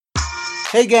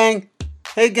Hey gang,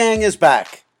 Hey Gang is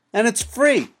back, and it's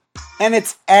free, and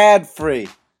it's ad-free.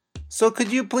 So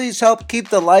could you please help keep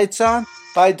the lights on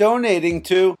by donating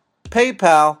to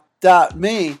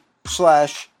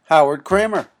paypal.me/Howard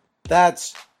Kramer.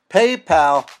 That's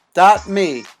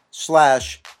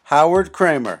paypal.me/Howard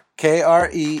Kramer,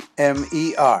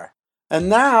 Kremer. And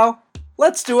now,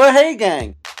 let's do a Hey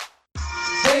Gang.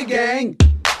 Hey gang,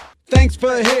 thanks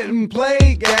for hitting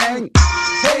play, gang.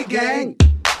 Hey gang,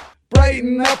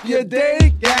 brighten up your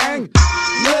day, gang.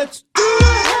 Let's do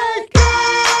a Hey Gang.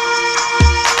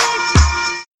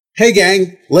 Hey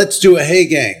gang, let's do a Hey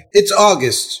Gang. It's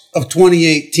August of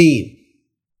 2018.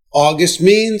 August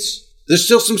means there's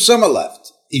still some summer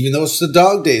left, even though it's the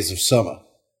dog days of summer.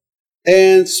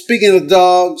 And speaking of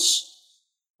dogs,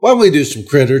 why don't we do some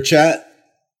critter chat?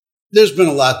 There's been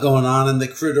a lot going on in the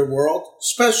critter world,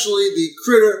 especially the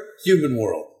critter human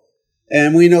world.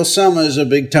 And we know summer is a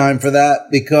big time for that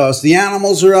because the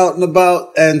animals are out and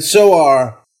about, and so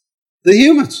are the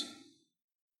humans.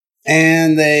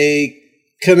 And they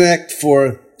connect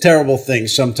for terrible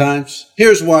things sometimes.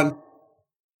 Here's one.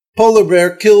 Polar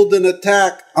bear killed in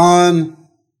attack on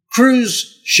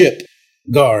cruise ship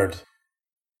guard.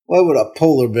 Why would a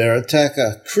polar bear attack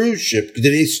a cruise ship?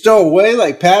 Did he stow away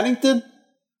like Paddington?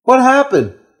 What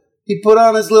happened? He put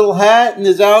on his little hat and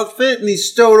his outfit and he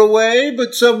stowed away,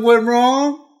 but something went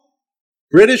wrong?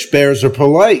 British bears are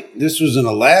polite. This was an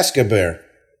Alaska bear.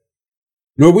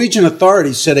 Norwegian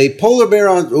authorities said a polar bear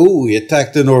he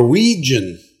attacked a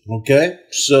Norwegian. Okay,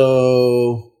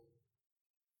 so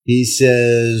he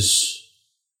says,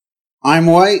 I'm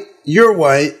white, you're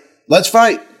white, let's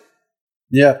fight.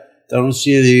 Yeah, I don't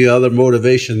see any other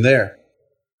motivation there.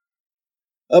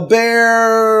 A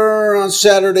bear on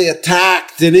Saturday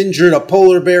attacked and injured a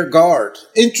polar bear guard.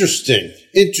 Interesting.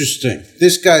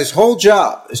 This guy's whole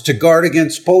job is to guard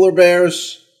against polar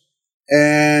bears,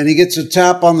 and he gets a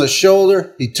tap on the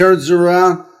shoulder. He turns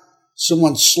around.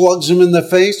 Someone slugs him in the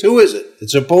face. Who is it?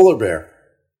 It's a polar bear.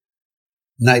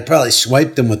 Now, he probably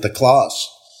swiped him with the claws.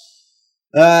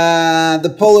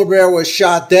 The polar bear was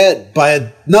shot dead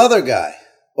by another guy.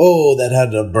 Oh, that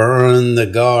had to burn the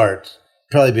guard.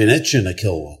 Probably been itching to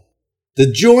kill one.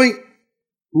 The Joint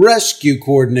Rescue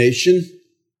Coordination.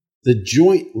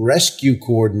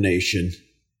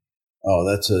 Oh,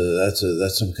 that's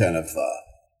some kind of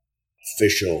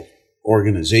official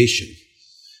organization.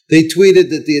 They tweeted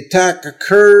that the attack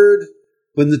occurred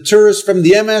when the tourists from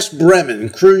the MS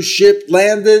Bremen cruise ship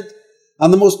landed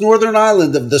on the most northern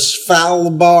island of the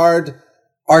Svalbard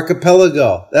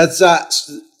archipelago.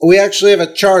 We actually have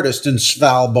a chartist in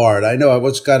Svalbard. I know I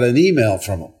once got an email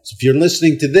from him. So if you're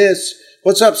listening to this,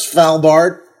 what's up,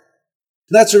 Svalbard?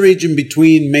 That's a region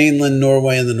between mainland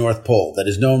Norway and the North Pole that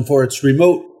is known for its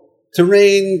remote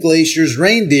terrain, glaciers,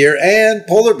 reindeer, and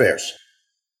polar bears.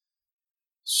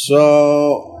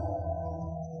 So,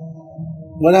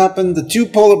 what happened? The two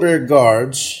polar bear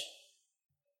guards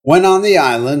went on the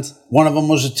island. One of them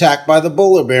was attacked by the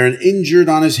polar bear and injured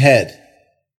on his head.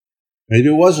 Maybe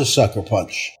it was a sucker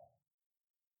punch.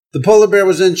 The polar bear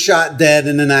was then shot dead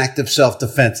in an act of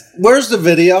self-defense. Where's the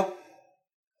video?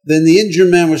 Then the injured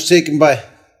man was taken by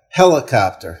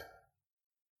helicopter.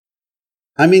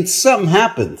 I mean, something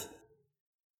happened.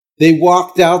 They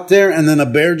walked out there and then a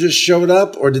bear just showed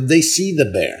up, or did they see the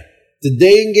bear? Did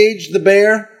they engage the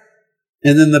bear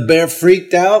and then the bear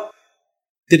freaked out?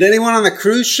 Did anyone on the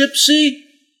cruise ship see?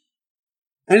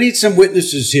 I need some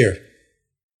witnesses here.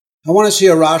 I want to see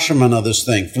a Rashomon of this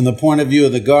thing from the point of view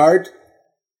of the guard,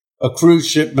 a cruise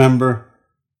ship member,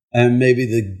 and maybe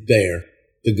the bear.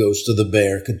 The ghost of the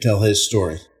bear could tell his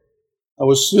story. I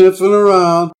was sniffing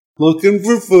around, looking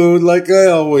for food like I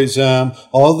always am.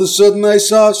 All of a sudden I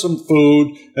saw some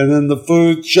food, and then the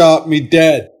food shot me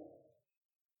dead.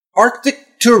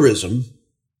 Arctic tourism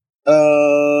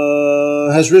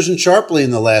has risen sharply in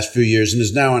the last few years and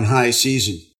is now in high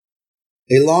season.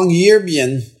 A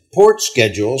Longyearbyen port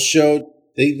schedule showed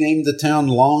they named the town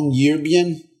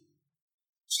Longyearbyen.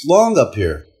 It's long up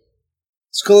here.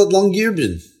 Let's call it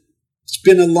Longyearbyen. It's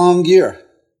been a long year.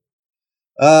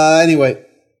 Anyway,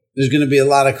 there's going to be a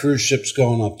lot of cruise ships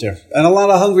going up there and a lot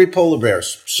of hungry polar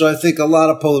bears. So I think a lot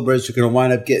of polar bears are going to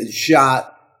wind up getting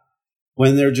shot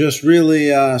when they're just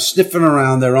really sniffing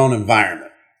around their own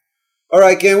environment. All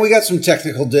right, gang, we got some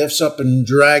technical diffs up in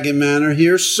Dragon Manor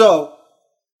here. So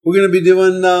we're going to be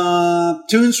doing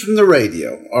tunes from the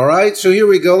radio, all right? So here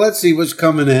we go. Let's see what's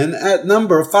coming in at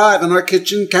number 5 on our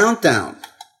kitchen countdown.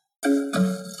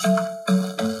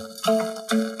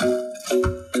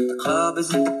 The club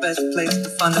isn't the best place to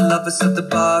find the lovers, so the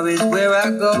bar is where I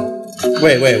go.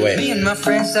 Wait. Me and my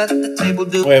friends at the table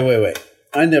do. Wait.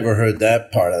 I never heard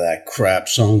that part of that crap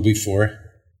song before.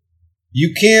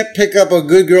 You can't pick up a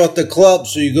good girl at the club,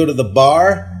 so you go to the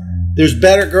bar? There's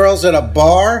better girls at a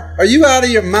bar? Are you out of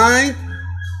your mind?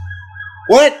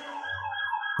 What?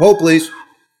 Hold, please.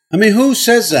 I mean, who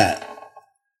says that?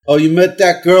 Oh, you met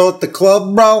that girl at the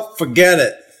club, bro? Forget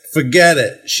it. Forget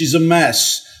it. She's a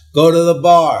mess. Go to the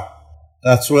bar.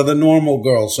 That's where the normal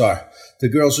girls are. The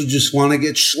girls who just want to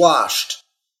get sloshed.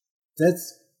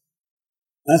 That's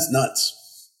nuts.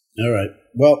 All right.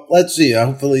 Well, let's see.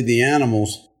 Hopefully the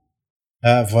animals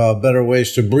have better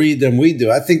ways to breed than we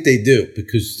do. I think they do,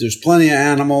 because there's plenty of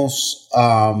animals.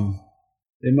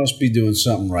 They must be doing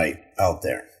something right out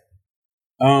there.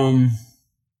 All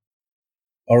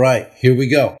right, here we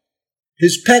go.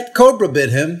 His pet cobra bit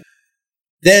him.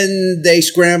 Then they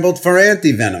scrambled for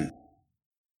antivenom.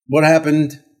 What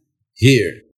happened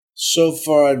here? So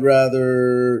far, I'd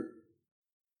rather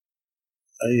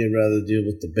deal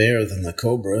with the bear than the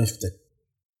cobra. If the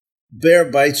bear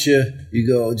bites you, you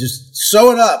go, just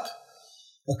sew it up.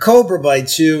 A cobra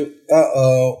bites you,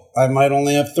 I might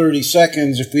only have 30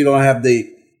 seconds if we don't have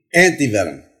the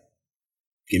antivenom.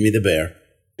 Give me the bear.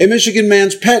 A Michigan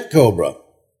man's pet cobra.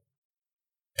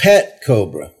 Pet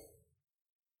cobra.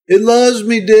 It loves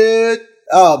me, dude.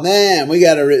 Oh, man, you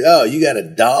got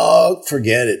a dog?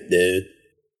 Forget it, dude.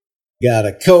 Got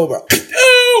a cobra.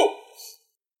 Oh!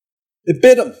 It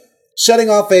bit him, setting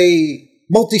off a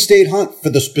multi-state hunt for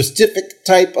the specific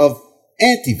type of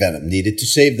antivenom needed to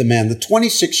save the man. The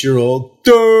 26-year-old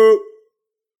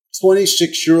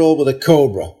with a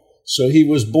cobra. So he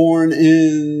was born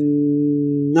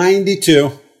in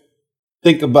 92.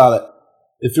 Think about it.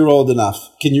 If you're old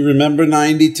enough. Can you remember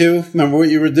 92? Remember what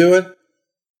you were doing?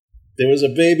 There was a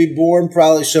baby born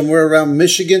probably somewhere around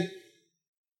Michigan.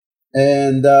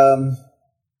 And,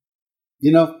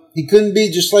 he couldn't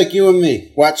be just like you and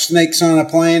me. Watch snakes on a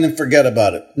plane and forget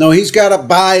about it. No, he's got to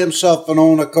buy himself and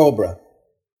own a cobra.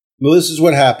 Well, this is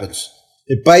what happens.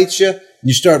 It bites you and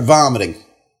you start vomiting.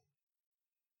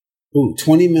 Ooh,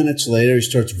 20 minutes later, he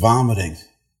starts vomiting.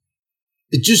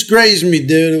 It just grazed me,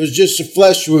 dude. It was just a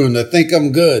flesh wound. I think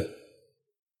I'm good.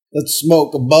 Let's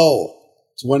smoke a bowl.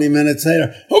 20 minutes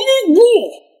later.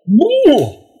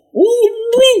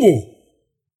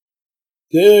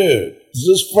 Dude, is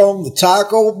this from the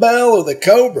Taco Bell or the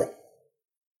Cobra?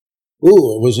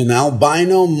 Ooh, it was an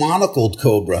albino monocled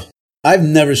cobra. I've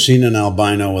never seen an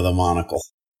albino with a monocle.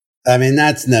 I mean,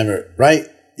 that's never, right?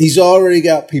 He's already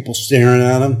got people staring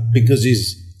at him because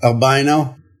he's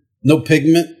albino. No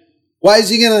pigment. Why is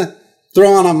he going to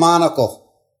throw on a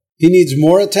monocle? He needs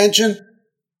more attention?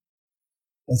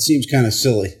 That seems kind of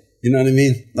silly. You know what I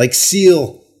mean? Like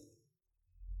Seal.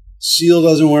 Seal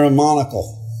doesn't wear a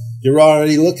monocle. You're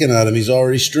already looking at him. He's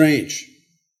already strange.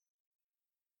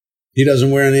 He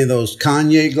doesn't wear any of those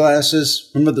Kanye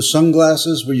glasses. Remember the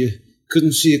sunglasses where you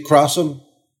couldn't see across them?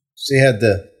 So they had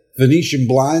the Venetian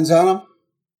blinds on them.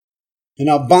 An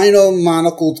albino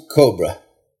monocled cobra.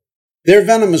 Their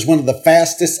venom is one of the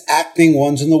fastest acting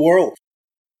ones in the world.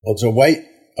 Well, it's a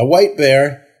white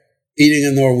bear eating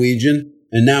a Norwegian,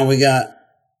 and now we got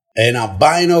an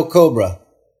albino cobra.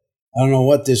 I don't know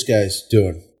what this guy's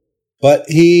doing. But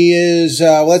he is,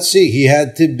 he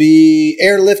had to be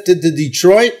airlifted to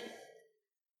Detroit,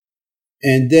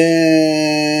 and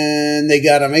then they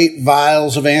got him 8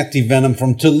 vials of antivenom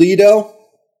from Toledo,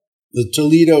 the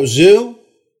Toledo Zoo.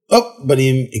 Oh, but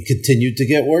it continued to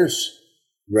get worse.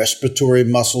 Respiratory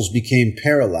muscles became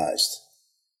paralyzed.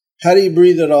 How do you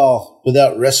breathe at all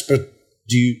without what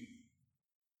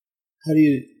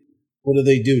do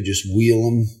they do? Just wheel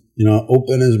him,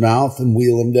 open his mouth and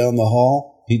wheel him down the hall?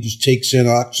 He just takes in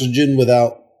oxygen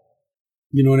without,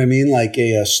 you know what I mean? Like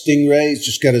a stingray, he's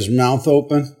just got his mouth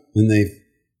open and they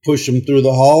push him through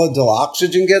the hall until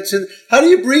oxygen gets in. How do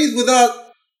you breathe without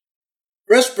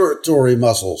respiratory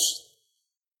muscles?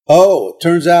 Oh, it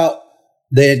turns out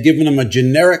they had given him a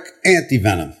generic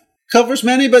antivenom. Covers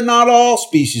many but not all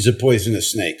species of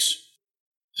poisonous snakes.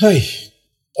 Hey.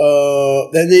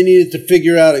 Then they needed to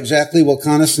figure out exactly what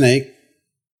kind of snake.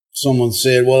 Someone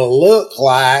said, well, it looked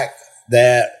like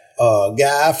that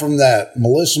guy from that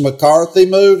Melissa McCarthy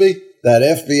movie, that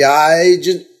FBI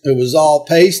agent who was all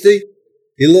pasty.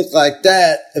 He looked like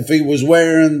that if he was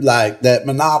wearing like that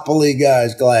Monopoly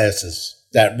guy's glasses.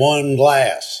 That one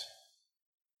glass.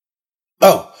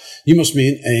 Oh, you must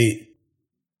mean a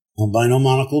albino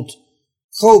monocled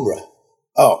cobra.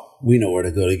 Oh, we know where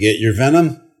to go to get your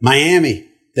venom. Miami.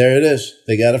 There it is.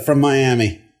 They got it from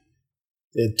Miami.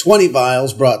 They had 20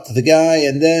 vials brought to the guy,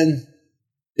 and then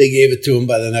they gave it to him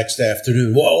by the next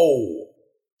afternoon. Whoa.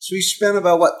 So he spent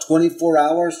about, 24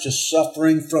 hours just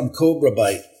suffering from cobra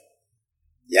bite.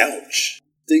 Youch.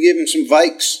 They gave him some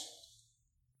Vikes.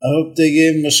 I hope they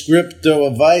gave him a script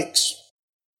of Vikes.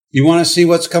 You want to see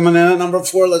what's coming in at number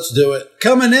 4? Let's do it.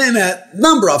 Coming in at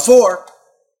number 4.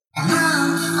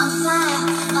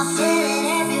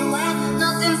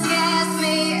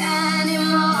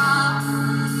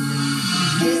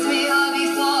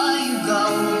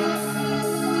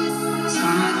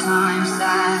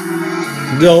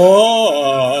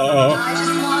 Oh. I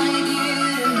just wanted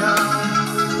you to know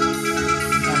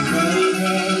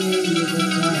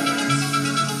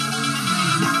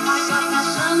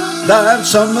that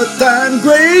summertime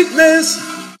greatness.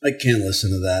 I can't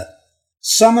listen to that.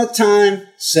 Summertime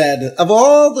sadness. Of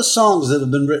all the songs that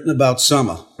have been written about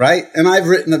summer, right? And I've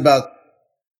written about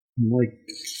like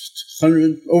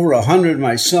over 100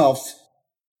 myself.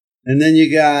 And then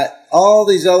you got all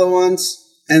these other ones.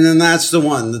 And then that's the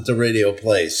one that the radio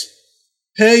plays.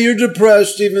 Hey, you're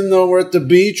depressed even though we're at the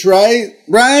beach, right?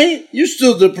 Right? You're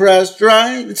still depressed,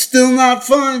 right? It's still not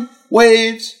fun.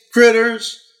 Waves,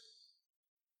 critters.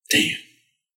 Damn.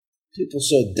 People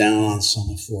so down on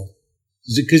summer for.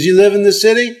 Is it because you live in the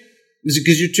city? Is it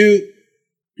because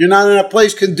you're not in a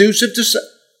place conducive to...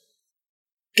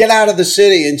 Get out of the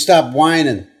city and stop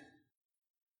whining.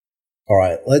 All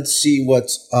right, let's see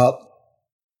what's up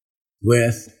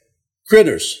with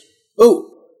Critters. Oh,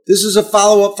 this is a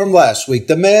follow-up from last week.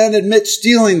 The man admits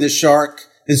stealing the shark,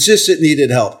 insists it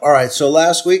needed help. All right, so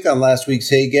last week, on last week's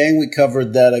Hey Gang, we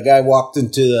covered that a guy walked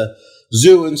into the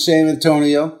zoo in San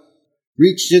Antonio,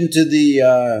 reached into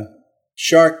the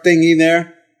shark thingy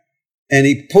there, and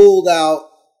he pulled out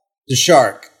the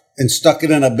shark and stuck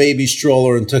it in a baby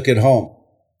stroller and took it home.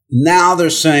 Now they're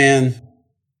saying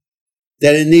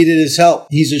that it needed his help.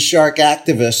 He's a shark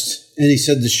activist, and he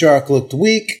said the shark looked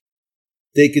weak.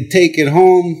 They could take it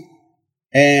home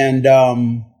and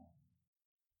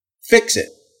fix it.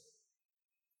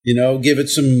 You know, give it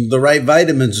the right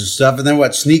vitamins and stuff, and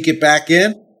then sneak it back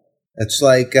in? That's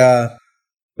like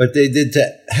what they did to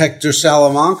Hector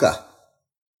Salamanca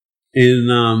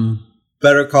in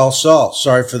Better Call Saul.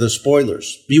 Sorry for the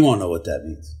spoilers. You won't know what that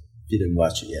means if you didn't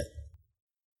watch it yet.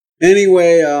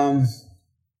 Anyway,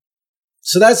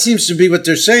 so that seems to be what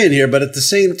they're saying here, but at the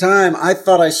same time, I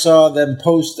thought I saw them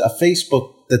post a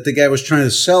Facebook that the guy was trying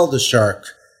to sell the shark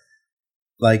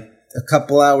like a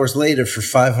couple hours later for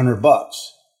 $500.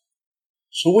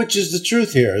 So which is the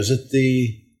truth here? Is it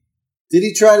did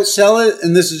he try to sell it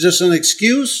and this is just an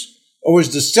excuse? Or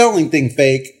is the selling thing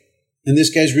fake and this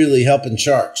guy's really helping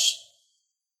sharks?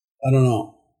 I don't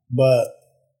know, but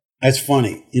that's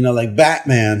funny. You know, like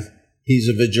Batman, he's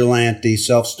a vigilante,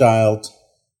 self-styled,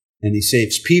 and he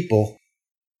saves people.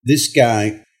 This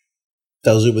guy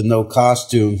does it with no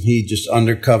costume. He just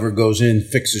undercover goes in,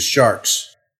 fixes sharks.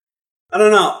 I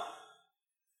don't know.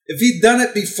 If he'd done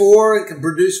it before and could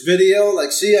produce video,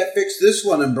 like, see, I fixed this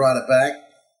one and brought it back.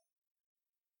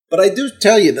 But I do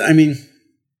tell you, I mean,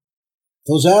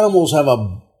 those zoos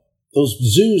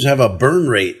have a burn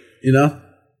rate, you know?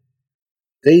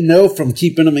 They know from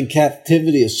keeping them in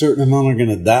captivity, a certain amount are going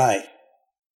to die.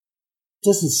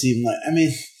 Doesn't seem like, I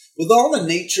mean, with all the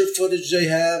nature footage they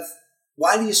have,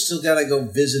 why do you still got to go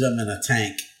visit them in a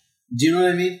tank? Do you know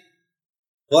what I mean?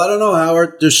 Well, I don't know,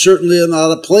 Howard. There's certainly a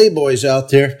lot of playboys out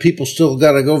there. People still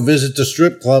got to go visit the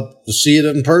strip club to see it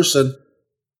in person.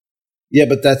 Yeah,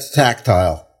 but that's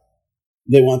tactile.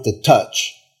 They want the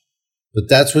touch. But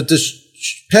that's what this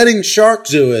petting shark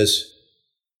zoo is.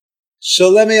 So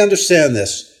let me understand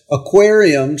this.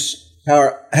 Aquariums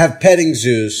have petting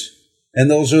zoos. And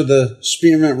those are the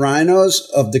spearmint rhinos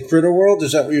of the critter world?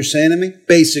 Is that what you're saying to me?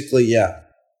 Basically, yeah.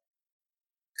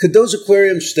 Could those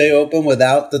aquariums stay open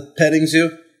without the petting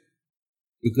zoo?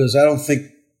 Because I don't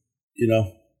think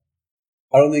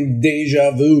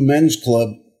Deja Vu Men's Club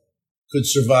could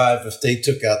survive if they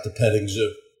took out the petting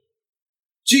zoo.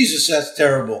 Jesus, that's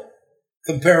terrible.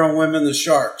 Comparing women to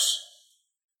sharks.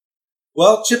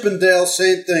 Well, Chippendale,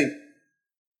 same thing.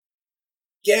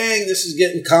 Gang, this is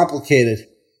getting complicated.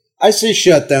 I say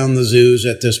shut down the zoos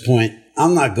at this point.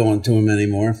 I'm not going to them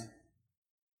anymore.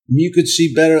 You could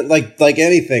see better, like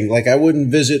anything. Like I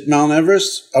wouldn't visit Mount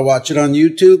Everest. I watch it on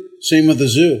YouTube. Same with the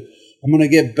zoo. I'm going to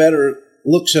get better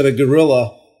looks at a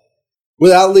gorilla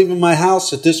without leaving my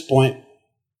house at this point.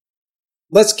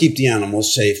 Let's keep the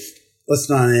animals safe. Let's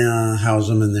not house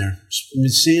them in there. In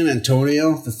San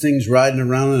Antonio, the thing's riding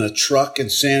around in a truck in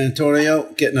San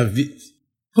Antonio, getting a view.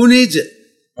 Who needs it?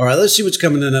 All right, let's see what's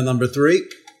coming in at number 3.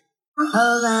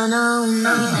 Hold on, how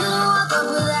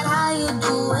you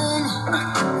doing?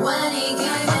 When he came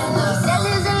in, he said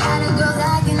there's a lot of girls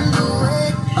I can do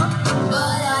it,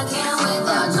 but I can't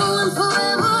without you and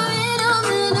forever in a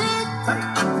minute.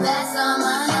 That's on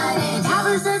my night and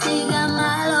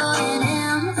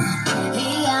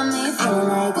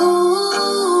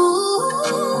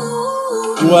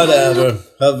Whatever.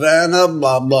 Havana,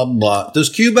 blah, blah, blah. Does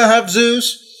Cuba have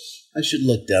zoos? I should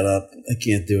look that up. I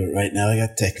can't do it right now. I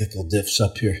got technical diffs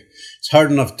up here. It's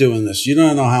hard enough doing this. You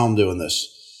don't know how I'm doing this.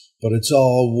 But it's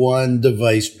all one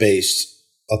device based.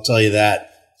 I'll tell you that.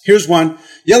 Here's one.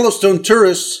 Yellowstone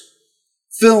tourists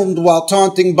filmed while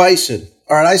taunting bison.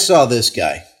 All right, I saw this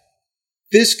guy.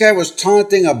 This guy was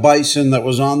taunting a bison that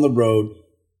was on the road.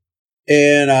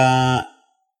 And,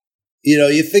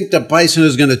 you think the bison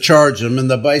is going to charge him, and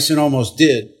the bison almost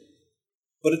did.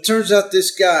 But it turns out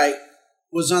this guy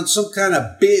was on some kind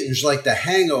of binge, like The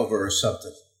Hangover or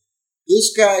something.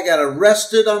 This guy got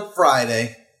arrested on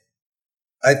Friday.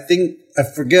 I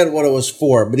forget what it was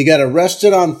for, but he got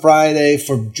arrested on Friday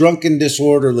for drunken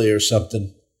disorderly or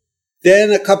something.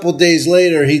 Then a couple days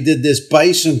later, he did this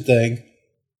bison thing.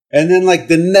 And then like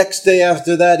the next day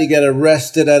after that, he got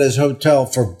arrested at his hotel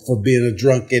for being a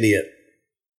drunk idiot.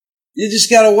 You just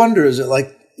got to wonder, is it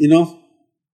like,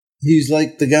 he's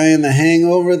like the guy in The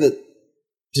Hangover that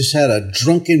just had a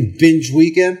drunken binge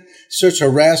weekend, starts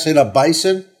harassing a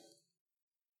bison?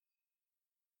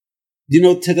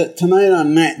 Tonight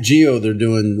on Nat Geo, they're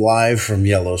doing live from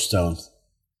Yellowstone.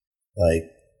 Like,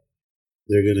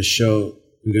 they're going to show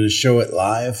it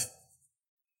live.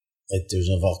 Like, there's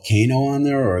a volcano on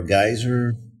there or a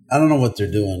geyser. I don't know what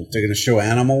they're doing. They're going to show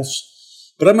animals.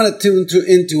 But I'm going to tune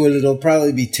into it. It'll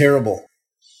probably be terrible.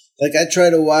 Like, I try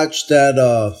to watch that,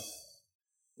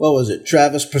 what was it,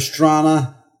 Travis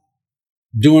Pastrana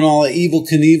doing all the Evel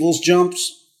Knievel's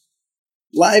jumps.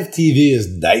 Live TV is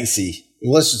dicey.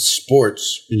 Unless it's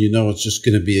sports, and it's just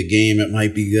going to be a game. It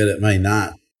might be good, it might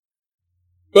not.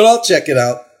 But I'll check it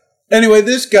out. Anyway,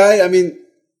 this guy,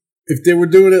 if they were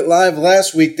doing it live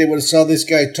last week, they would have saw this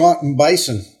guy taunting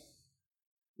bison.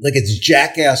 Like it's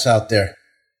Jackass out there.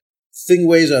 Thing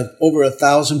weighs over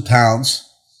 1,000 pounds.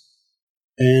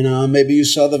 And maybe you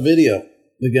saw the video.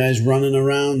 The guy's running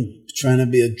around trying to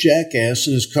be a jackass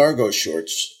in his cargo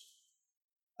shorts.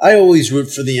 I always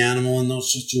root for the animal in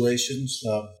those situations.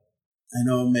 I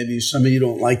know maybe some of you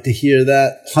don't like to hear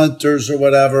that, hunters or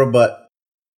whatever, but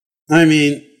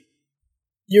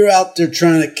you're out there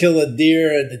trying to kill a deer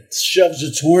and it shoves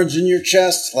its horns in your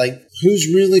chest. Like,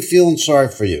 who's really feeling sorry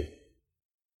for you?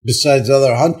 Besides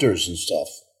other hunters and stuff.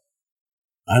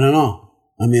 I don't know.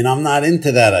 I'm not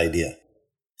into that idea.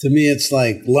 To me, it's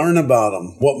like, learn about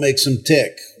them. What makes them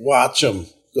tick? Watch them.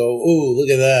 Go, ooh, look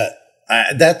at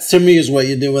that. That, to me, is what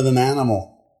you do with an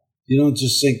animal. You don't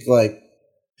just think like,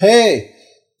 hey,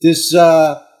 if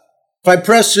I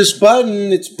press this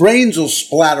button, its brains will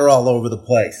splatter all over the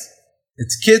place.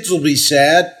 Its kids will be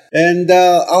sad, and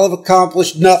I'll have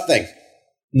accomplished nothing.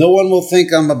 No one will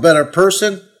think I'm a better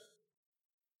person.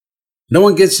 No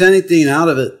one gets anything out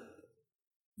of it.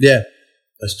 Yeah,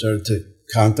 I started to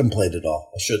contemplate it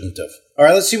all. I shouldn't have. All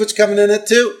right, let's see what's coming in at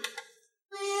 2.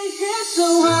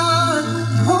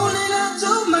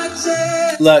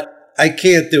 Look, I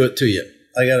can't do it to you.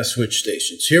 I gotta switch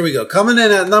stations. Here we go. Coming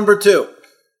in at number 2.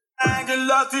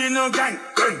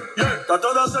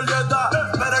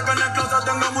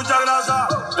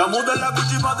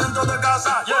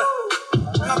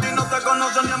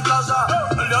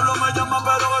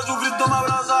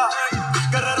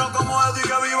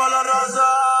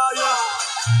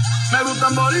 Me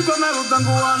gustan boricua, me gustan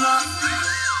cubana.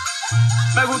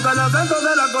 Me gusta el acento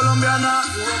de la colombiana.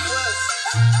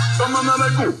 Como me ve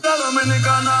la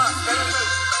dominicana.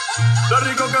 Lo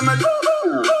rico que me...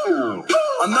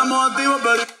 Andamos activos,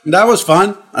 pero... That was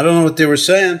fun. I don't know what they were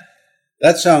saying.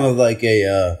 That sounded like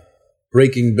a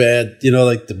Breaking Bad,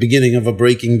 like the beginning of a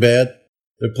Breaking Bad.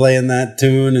 They're playing that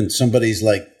tune and somebody's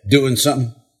like doing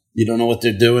something. You don't know what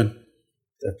they're doing.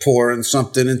 They're pouring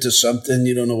something into something.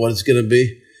 You don't know what it's going to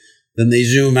be. Then they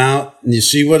zoom out and you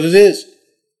see what it is.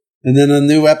 And then a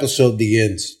new episode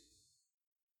begins.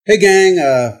 Hey, gang.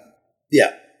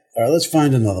 Yeah. All right, let's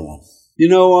find another one.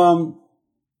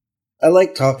 I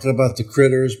like talking about the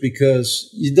critters because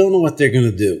you don't know what they're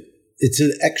going to do. It's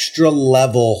an extra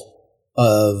level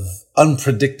of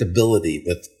unpredictability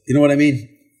with, you know what I mean?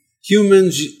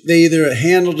 Humans, they either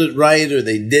handled it right or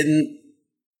they didn't.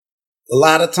 A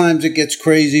lot of times it gets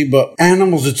crazy, but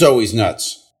animals, it's always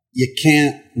nuts. You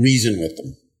can't reason with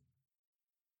them.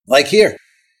 Like here.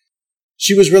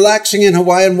 She was relaxing in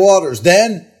Hawaiian waters.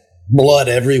 Then, blood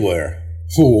everywhere.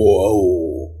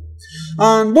 Whoa.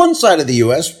 On one side of the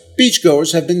U.S.,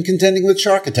 beachgoers have been contending with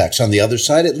shark attacks. On the other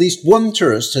side, at least one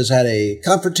tourist has had a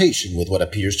confrontation with what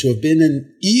appears to have been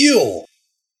an eel.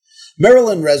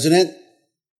 Maryland resident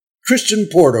Christian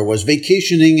Porter was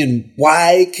vacationing in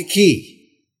Waikiki.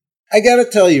 I gotta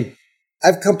tell you,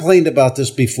 I've complained about this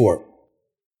before.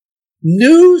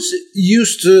 News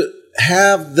used to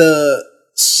have the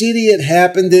city it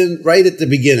happened in right at the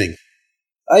beginning.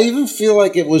 I even feel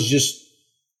like it was just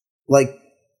like,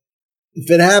 if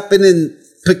it happened in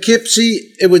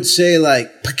Poughkeepsie, it would say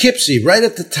like Poughkeepsie right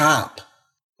at the top.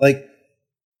 Like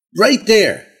right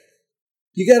there.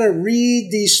 You got to read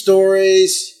these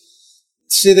stories.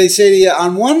 See, they say to you,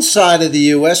 on one side of the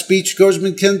U.S., beachgoers have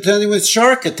been contending with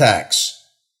shark attacks.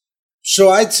 So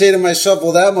I'd say to myself,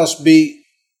 well, that must be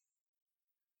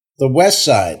the west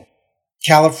side,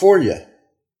 California.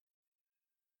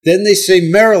 Then they say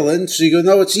Maryland, so you go,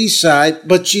 no, it's east side,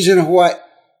 but she's in Hawaii.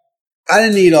 I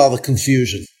didn't need all the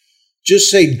confusion.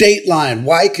 Just say Dateline,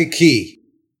 Waikiki.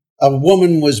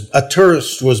 A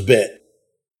tourist was bit.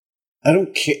 I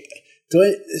don't care.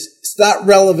 It's not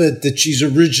relevant that she's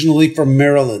originally from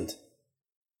Maryland.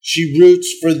 She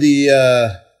roots for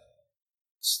the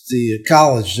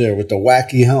college there with the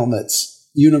wacky helmets.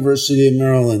 University of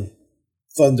Maryland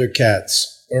Thundercats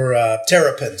or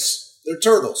Terrapins. They're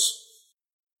turtles.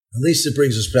 At least it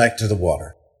brings us back to the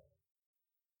water.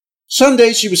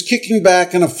 Sunday, she was kicking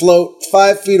back in a float,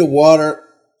 5 feet of water.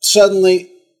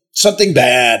 Suddenly, something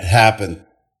bad happened.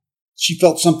 She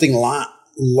felt something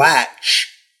latch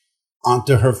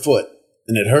onto her foot,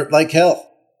 and it hurt like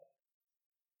hell.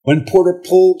 When Porter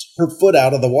pulled her foot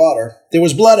out of the water, there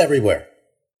was blood everywhere.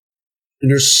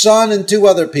 And her son and 2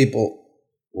 other people,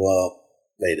 well,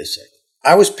 wait a second.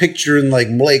 I was picturing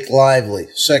like Blake Lively,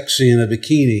 sexy in a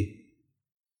bikini.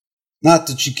 Not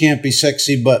that she can't be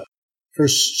sexy, but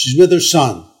she's with her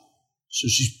son, so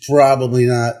she's probably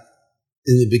not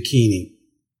in the bikini.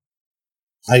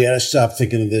 I gotta stop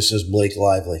thinking of this as Blake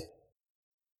Lively.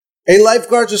 A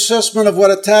lifeguard's assessment of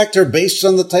what attacked her based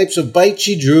on the types of bites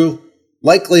she drew,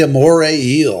 likely a moray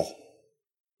eel,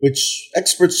 which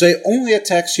experts say only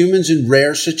attacks humans in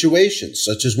rare situations,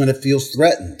 such as when it feels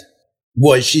threatened.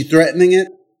 Was she threatening it?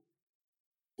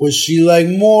 Was she like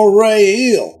moray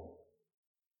eel?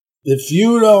 If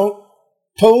you don't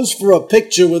pose for a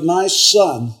picture with my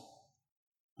son,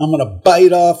 I'm going to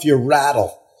bite off your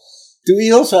rattle. Do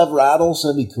eels have rattles?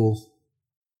 That'd be cool.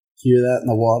 Hear that in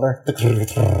the water?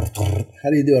 How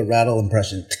do you do a rattle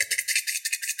impression?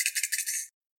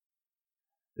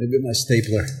 Maybe my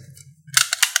stapler.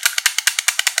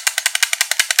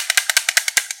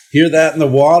 Hear that in the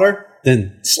water?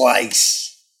 Then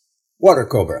slice. Water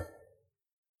cobra.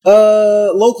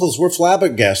 Locals were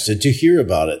flabbergasted to hear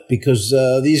about it because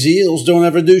these eels don't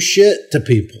ever do shit to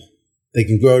people. They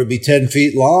can grow to be 10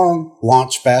 feet long,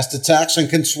 launch fast attacks, and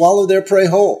can swallow their prey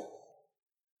whole.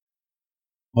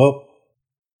 Well,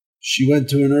 she went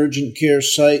to an urgent care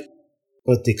site,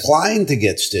 but declined to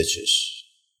get stitches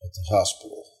at the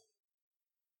hospital.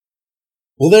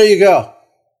 Well, there you go.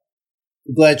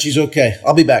 I'm glad she's okay.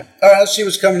 I'll be back. All right, let's see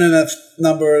what's coming in at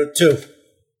number 2.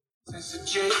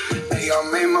 Hey, I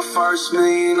made my first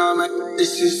million, I'm like,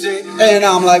 this is it. And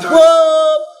I'm like,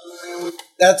 whoa!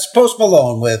 That's Post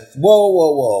Malone with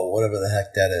whoa, whatever the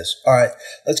heck that is. All right,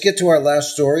 let's get to our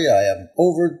last story. I am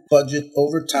over budget,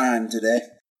 over time today.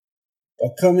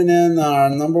 But coming in, our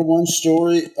number 1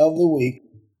 story of the week.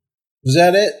 Was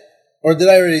that it? Or did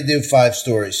I already do 5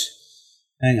 stories?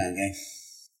 Hang on, gang.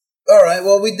 All right,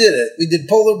 well, we did it. We did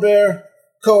polar bear,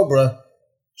 cobra,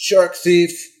 shark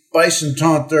thief, bison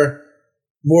taunter,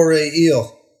 moray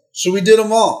eel. So we did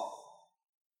them all.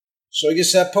 So I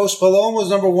guess that Post Malone was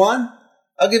number 1.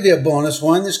 I'll give you a bonus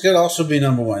one. This could also be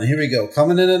number 1. Here we go.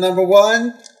 Coming in at number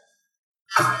 1.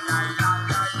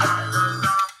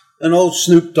 An old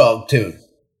Snoop Dogg tune.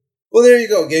 Well, there you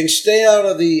go, gang. Stay out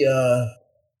of the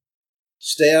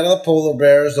polar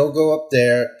bears. Don't go up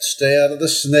there. Stay out of the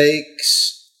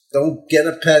snakes. Don't get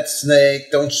a pet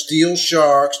snake. Don't steal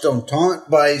sharks. Don't taunt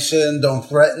bison. Don't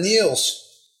threaten eels.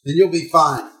 Then you'll be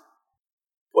fine.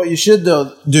 What you should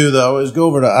do, though, is go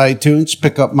over to iTunes,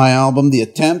 pick up my album, The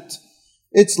Attempt.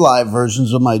 It's live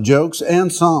versions of my jokes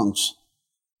and songs.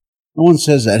 No one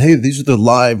says that. Hey, these are the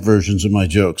live versions of my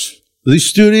jokes. Are these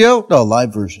studio? No,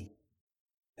 live version.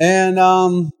 And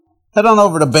head on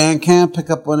over to Bandcamp, pick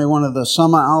up any one of the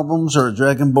Summer albums or a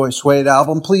Dragon Boy Suede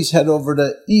album. Please head over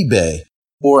to eBay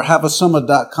or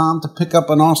haveasummer.com to pick up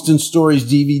an Austin Stories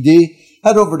DVD.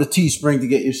 Head over to Teespring to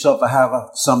get yourself a Have a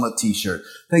Summer t-shirt.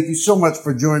 Thank you so much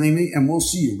for joining me, and we'll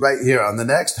see you right here on the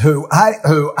next Who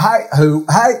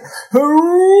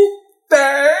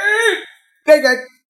Day.